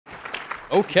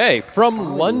Okay,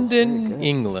 from London,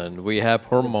 England, we have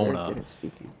Hormona.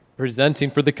 Presenting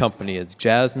for the company is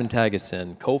Jasmine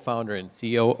Tagason, co-founder and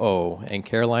COO, and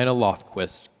Carolina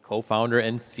Lofquist, co-founder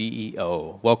and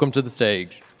CEO. Welcome to the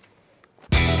stage.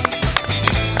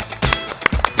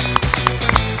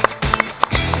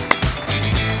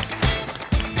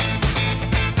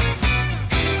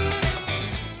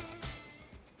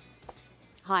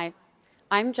 Hi,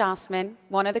 I'm Jasmine,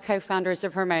 one of the co-founders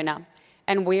of Hormona,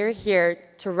 and we're here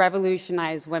to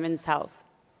revolutionize women's health.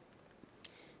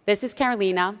 This is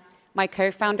Carolina, my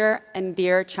co-founder and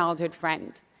dear childhood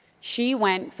friend. She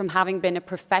went from having been a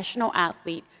professional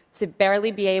athlete to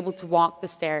barely be able to walk the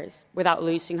stairs without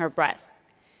losing her breath.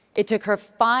 It took her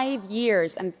 5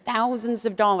 years and thousands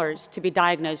of dollars to be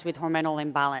diagnosed with hormonal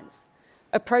imbalance,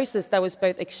 a process that was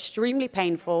both extremely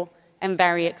painful and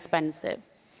very expensive.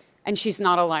 And she's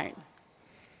not alone.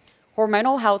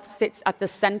 Hormonal health sits at the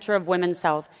center of women's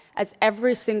health, as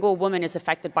every single woman is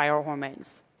affected by our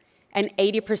hormones. And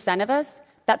 80% of us,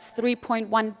 that's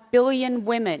 3.1 billion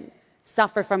women,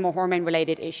 suffer from a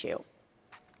hormone-related issue.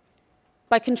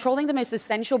 By controlling the most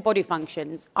essential body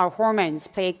functions, our hormones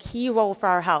play a key role for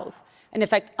our health and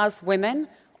affect us women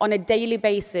on a daily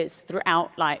basis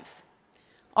throughout life.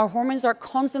 Our hormones are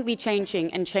constantly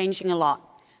changing and changing a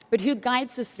lot. But who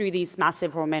guides us through these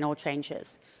massive hormonal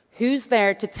changes? Who's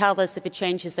there to tell us if a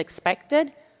change is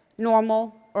expected,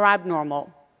 normal, or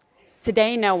abnormal?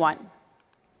 Today, no one.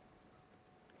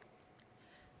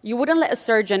 You wouldn't let a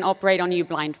surgeon operate on you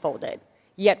blindfolded,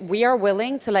 yet we are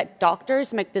willing to let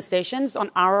doctors make decisions on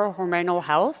our hormonal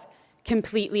health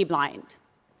completely blind.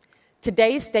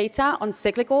 Today's data on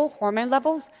cyclical hormone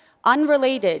levels,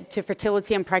 unrelated to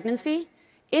fertility and pregnancy,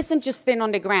 isn't just thin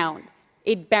on the ground.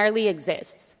 It barely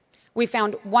exists. We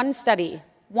found one study,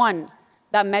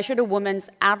 that measured a woman's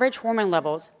average hormone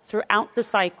levels throughout the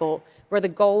cycle where the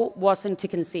goal wasn't to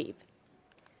conceive.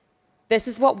 This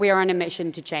is what we are on a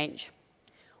mission to change.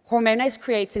 Hormona is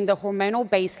creating the hormonal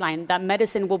baseline that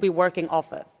medicine will be working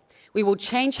off of. We will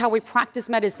change how we practice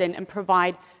medicine and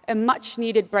provide a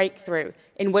much-needed breakthrough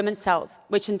in women's health,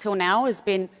 which until now has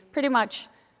been pretty much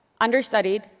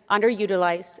understudied,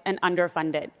 underutilized, and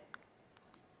underfunded.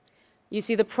 You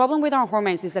see, the problem with our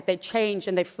hormones is that they change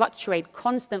and they fluctuate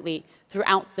constantly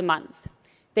throughout the month.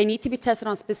 They need to be tested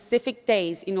on specific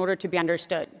days in order to be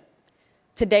understood.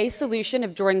 Today's solution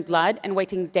of drawing blood and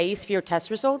waiting days for your test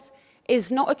results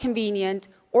is not a convenient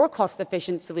or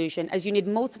cost-efficient solution, as you need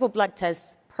multiple blood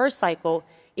tests per cycle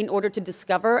in order to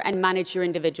discover and manage your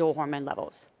individual hormone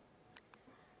levels.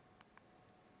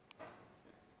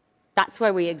 That's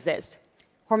why we exist.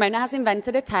 Hormona has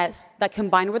invented a test that,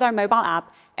 combined with our mobile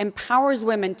app, empowers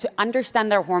women to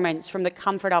understand their hormones from the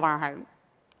comfort of our home.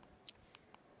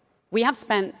 We have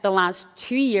spent the last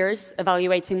 2 years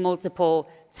evaluating multiple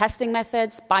testing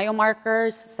methods,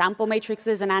 biomarkers, sample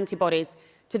matrices, and antibodies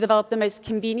to develop the most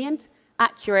convenient,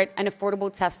 accurate, and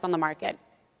affordable tests on the market.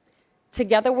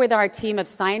 Together with our team of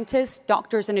scientists,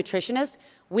 doctors, and nutritionists,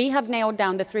 we have nailed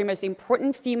down the 3 most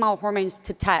important female hormones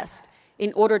to test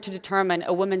in order to determine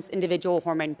a woman's individual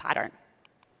hormone pattern.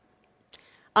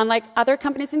 Unlike other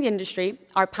companies in the industry,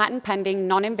 our patent-pending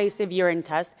non-invasive urine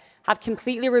tests have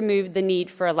completely removed the need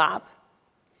for a lab.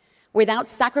 Without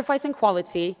sacrificing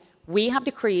quality, we have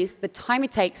decreased the time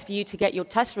it takes for you to get your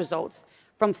test results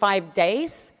from 5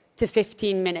 days to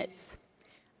 15 minutes,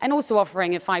 and also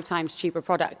offering a 5 times cheaper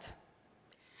product.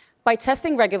 By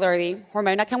testing regularly,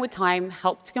 Hormona can with time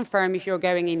help to confirm if you're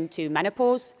going into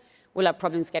menopause, will have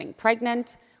problems getting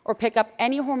pregnant, or pick up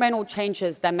any hormonal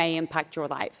changes that may impact your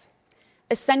life.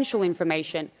 Essential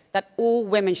information that all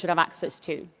women should have access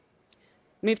to.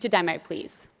 Move to demo,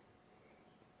 please.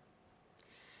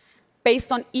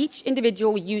 Based on each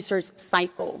individual user's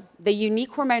cycle, the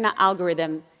unique Hormona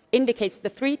algorithm indicates the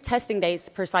 3 testing days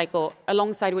per cycle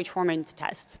alongside which hormone to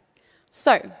test.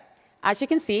 So, as you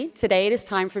can see, today it is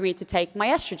time for me to take my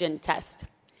estrogen test.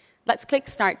 Let's click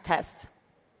Start Test.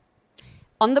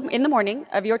 In the morning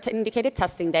of your indicated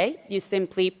testing day, you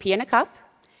simply pee in a cup.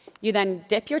 You then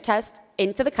dip your test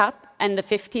into the cup, and the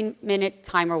 15-minute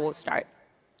timer will start.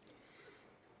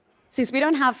 Since we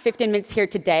don't have 15 minutes here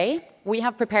today, we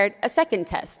have prepared a second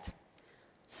test.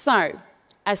 So,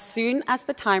 as soon as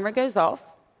the timer goes off,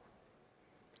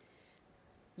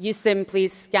 you simply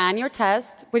scan your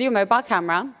test with your mobile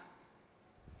camera.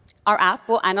 Our app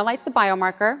will analyze the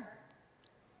biomarker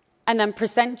and then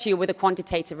present you with a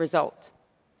quantitative result.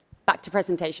 Back to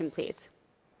presentation, please.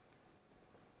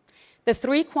 The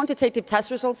 3 quantitative test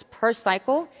results per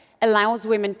cycle allows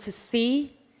women to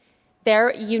see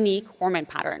their unique hormone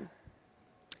pattern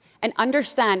and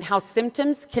understand how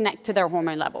symptoms connect to their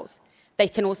hormone levels. They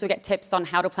can also get tips on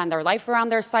how to plan their life around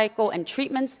their cycle and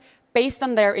treatments based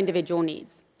on their individual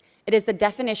needs. It is the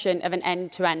definition of an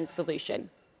end-to-end solution.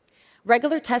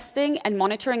 Regular testing and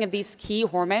monitoring of these key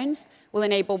hormones will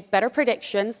enable better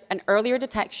predictions and earlier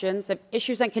detections of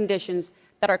issues and conditions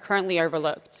that are currently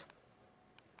overlooked.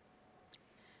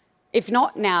 If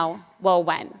not now, well,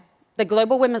 when? The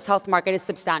global women's health market is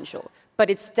substantial, but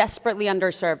it's desperately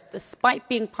underserved despite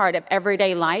being part of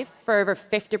everyday life for over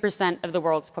 50% of the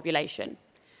world's population.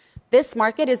 This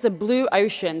market is a blue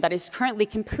ocean that is currently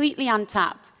completely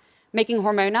untapped, making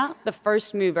Hormona the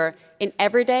first mover in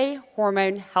everyday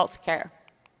hormone healthcare.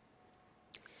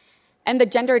 And the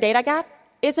gender data gap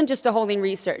isn't just a hole in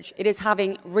research. It is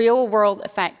having real-world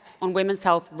effects on women's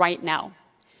health right now.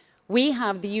 We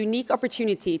have the unique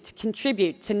opportunity to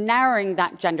contribute to narrowing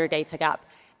that gender data gap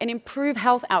and improve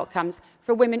health outcomes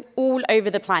for women all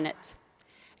over the planet.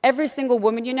 Every single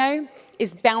woman you know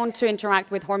is bound to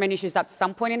interact with hormone issues at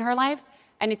some point in her life,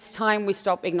 and it's time we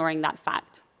stop ignoring that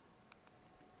fact.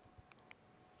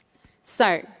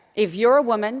 So, if you're a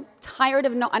woman tired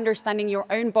of not understanding your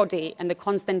own body and the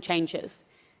constant changes,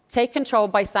 take control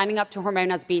by signing up to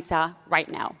Hormona's beta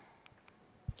right now.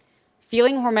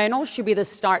 Feeling hormonal should be the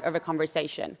start of a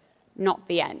conversation, not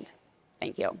the end.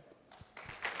 Thank you.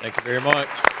 Thank you very much.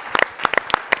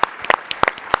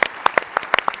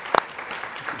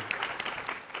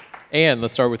 Anne,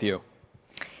 let's start with you.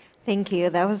 Thank you.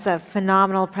 That was a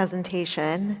phenomenal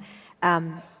presentation.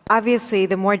 Obviously,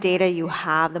 the more data you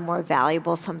have, the more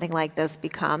valuable something like this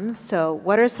becomes. So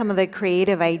what are some of the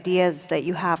creative ideas that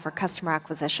you have for customer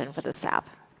acquisition for this app?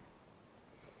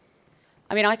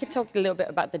 I mean, I could talk a little bit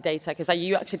about the data, because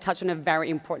you actually touched on a very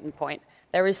important point.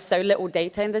 There is so little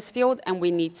data in this field, and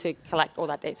we need to collect all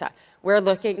that data. We're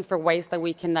looking for ways that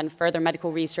we can then further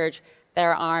medical research.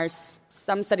 There are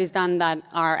some studies done that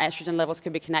our estrogen levels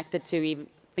could be connected to even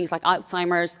things like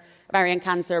Alzheimer's, ovarian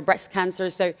cancer, breast cancer.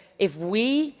 So if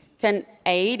we can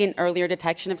aid in earlier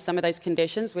detection of some of those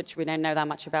conditions, which we don't know that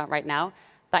much about right now,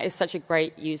 that is such a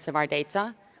great use of our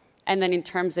data. And then in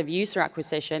terms of user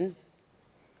acquisition,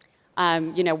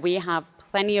 we have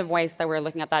plenty of ways that we're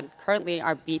looking at that. Currently,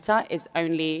 our beta is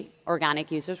only organic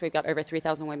users. We've got over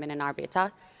 3,000 women in our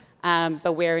beta.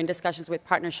 But we're in discussions with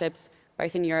partnerships,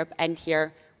 both in Europe and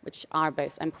here, which are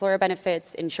both employer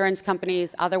benefits, insurance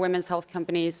companies, other women's health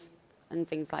companies, and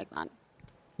things like that.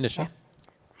 Nisha. Yeah.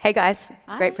 Hey guys,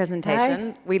 Hi. Great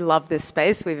presentation. Hi. We love this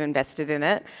space, we've invested in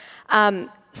it.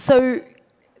 So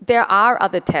there are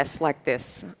other tests like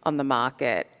this on the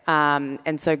market,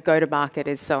 and so go-to-market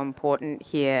is so important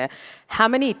here. How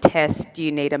many tests do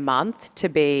you need a month to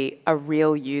be a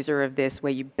real user of this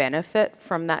where you benefit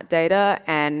from that data?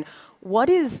 And what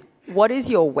is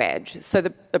your wedge? So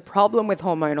the problem with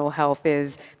hormonal health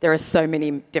is there are so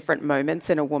many different moments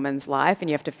in a woman's life,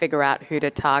 and you have to figure out who to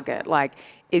target. Like,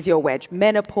 is your wedge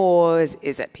menopause?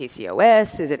 Is it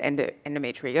PCOS? Is it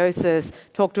endometriosis?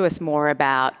 Talk to us more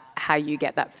about how you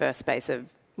get that first base of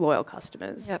loyal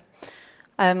customers. Yep.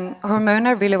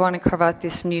 Hormona really want to carve out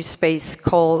this new space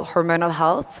called hormonal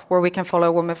health, where we can follow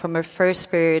a woman from her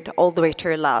first period all the way to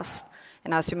her last.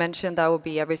 And as you mentioned, that will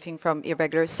be everything from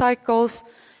irregular cycles,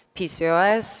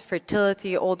 PCOS,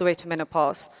 fertility, all the way to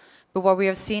menopause. But what we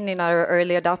have seen in our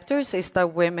early adopters is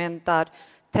that women that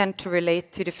tend to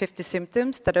relate to the 50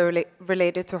 symptoms that are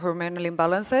related to hormonal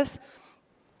imbalances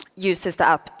uses the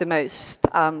app the most.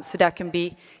 So that can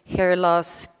be hair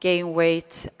loss, gain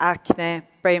weight, acne,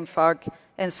 brain fog,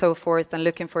 and so forth, and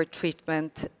looking for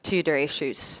treatment to their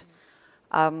issues.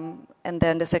 And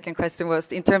then the second question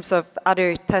was, in terms of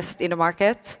other tests in the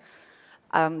market,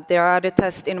 there are other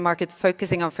tests in the market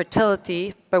focusing on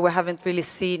fertility, but we haven't really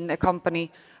seen a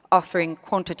company offering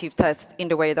quantitative tests in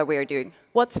the way that we are doing.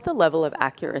 What's the level of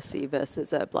accuracy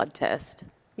versus a blood test?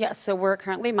 Yeah, so we're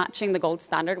currently matching the gold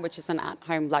standard, which is an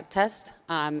at-home blood test.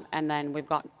 And then we've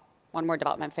got one more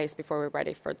development phase before we're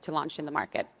ready to launch in the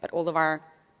market. But all of our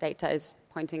data is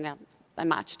pointing at a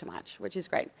match to match, which is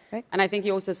great. Right. And I think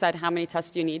you also said, how many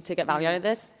tests do you need to get value out of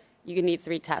this? You need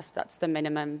 3 tests. That's the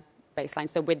minimum baseline.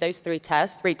 So with those 3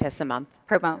 tests... 3 tests a month.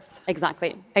 Per month.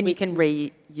 Exactly. And you can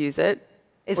reuse it?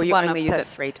 It's or you one only use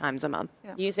test. it 3 times a month?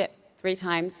 Yeah. Use it 3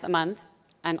 times a month.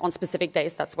 And on specific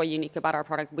days, that's what's unique about our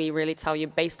product. We really tell you,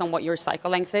 based on what your cycle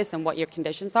length is and what your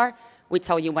conditions are, we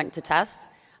tell you when to test.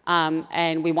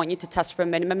 And we want you to test for a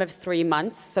minimum of 3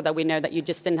 months so that we know that you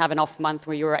just didn't have an off month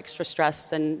where you were extra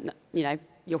stressed and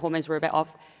your hormones were a bit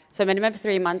off. So minimum of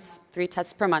 3 months, 3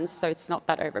 tests per month, so it's not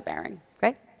that overbearing.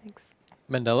 Great, thanks.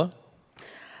 Mandela?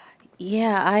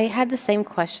 Yeah, I had the same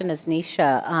question as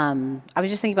Nisha. I was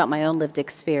just thinking about my own lived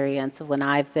experience of when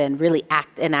I've been really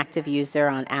an active user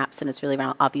on apps, and it's really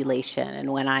around ovulation,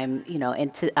 and when I'm,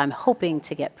 I'm hoping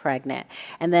to get pregnant.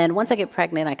 And then once I get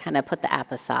pregnant, I kind of put the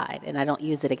app aside, and I don't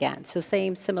use it again. So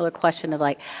similar question of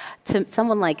like, to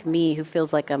someone like me who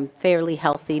feels like I'm fairly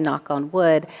healthy, knock on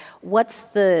wood,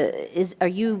 are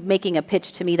you making a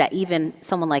pitch to me that even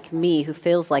someone like me who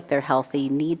feels like they're healthy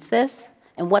needs this?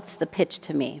 And what's the pitch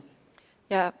to me?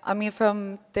 Yeah, I mean,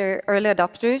 from the early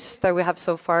adopters that we have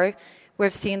so far,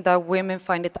 we've seen that women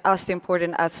find it as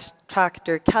important as track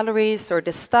their calories or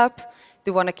the steps.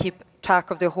 They want to keep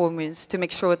track of their hormones to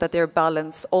make sure that they're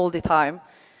balanced all the time.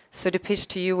 So the pitch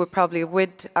to you would probably,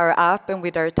 with our app and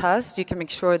with our test, you can make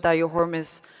sure that your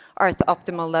hormones are at the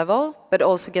optimal level, but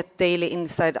also get daily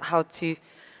insight how to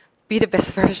be the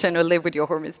best version or live with your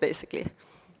hormones, basically.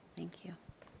 Thank you.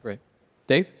 Great.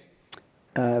 Dave?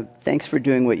 Thanks for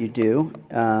doing what you do.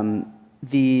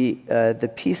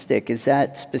 The P-stick, is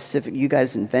that specific? You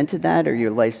guys invented that, or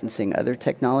you're licensing other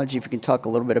technology? If you can talk a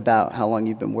little bit about how long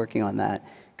you've been working on that,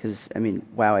 because, I mean,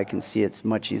 wow, I can see it's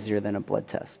much easier than a blood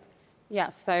test. Yeah,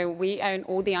 so we own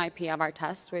all the IP of our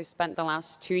test. We've spent the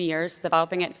last 2 years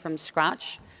developing it from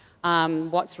scratch.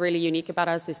 What's really unique about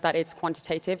us is that it's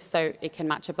quantitative, so it can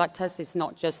match a blood test. It's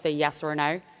not just a yes or a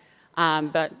no.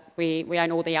 But we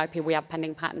own all the IP. We have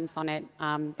pending patents on it,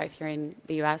 both here in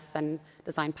the US and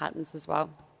design patents as well.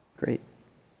 Great.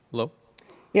 Hello?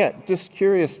 Yeah, just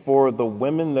curious for the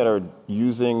women that are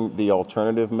using the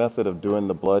alternative method of doing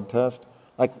the blood test,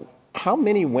 like how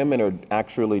many women are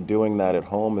actually doing that at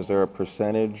home? Is there a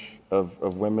percentage of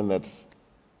women that's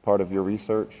part of your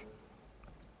research?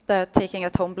 The taking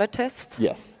at home blood test?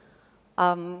 Yes.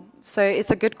 So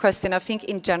it's a good question. I think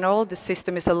in general, the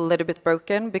system is a little bit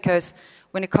broken because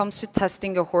when it comes to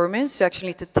testing your hormones, you actually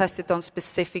need to test it on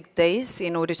specific days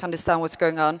in order to understand what's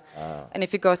going on. And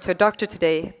if you go to a doctor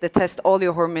today, they test all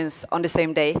your hormones on the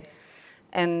same day.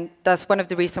 And that's one of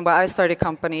the reasons why I started a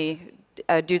company,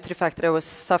 due to the fact that I was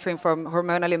suffering from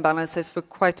hormonal imbalances for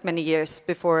quite many years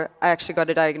before I actually got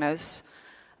a diagnosis.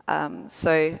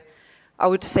 So I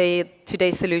would say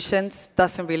today's solutions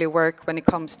doesn't really work when it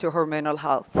comes to hormonal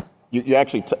health. You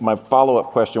actually, my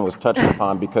follow-up question was touched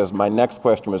upon because my next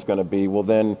question was going to be, well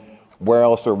then, where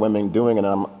else are women doing it? And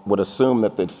I would assume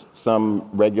that it's some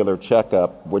regular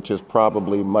checkup, which is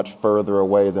probably much further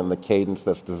away than the cadence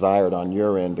that's desired on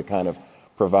your end to kind of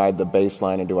provide the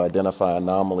baseline and to identify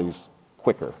anomalies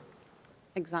quicker.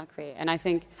 Exactly. And I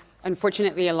think,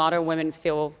 unfortunately, a lot of women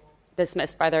feel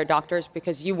dismissed by their doctors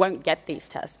because you won't get these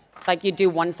tests. Like you do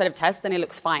one set of tests and it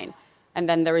looks fine. And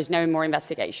then there is no more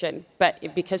investigation.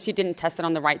 But because you didn't test it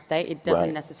on the right day, it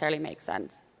doesn't necessarily make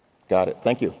sense. Got it.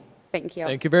 Thank you. Thank you.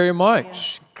 Thank you very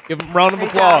much. Give them a round of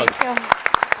applause.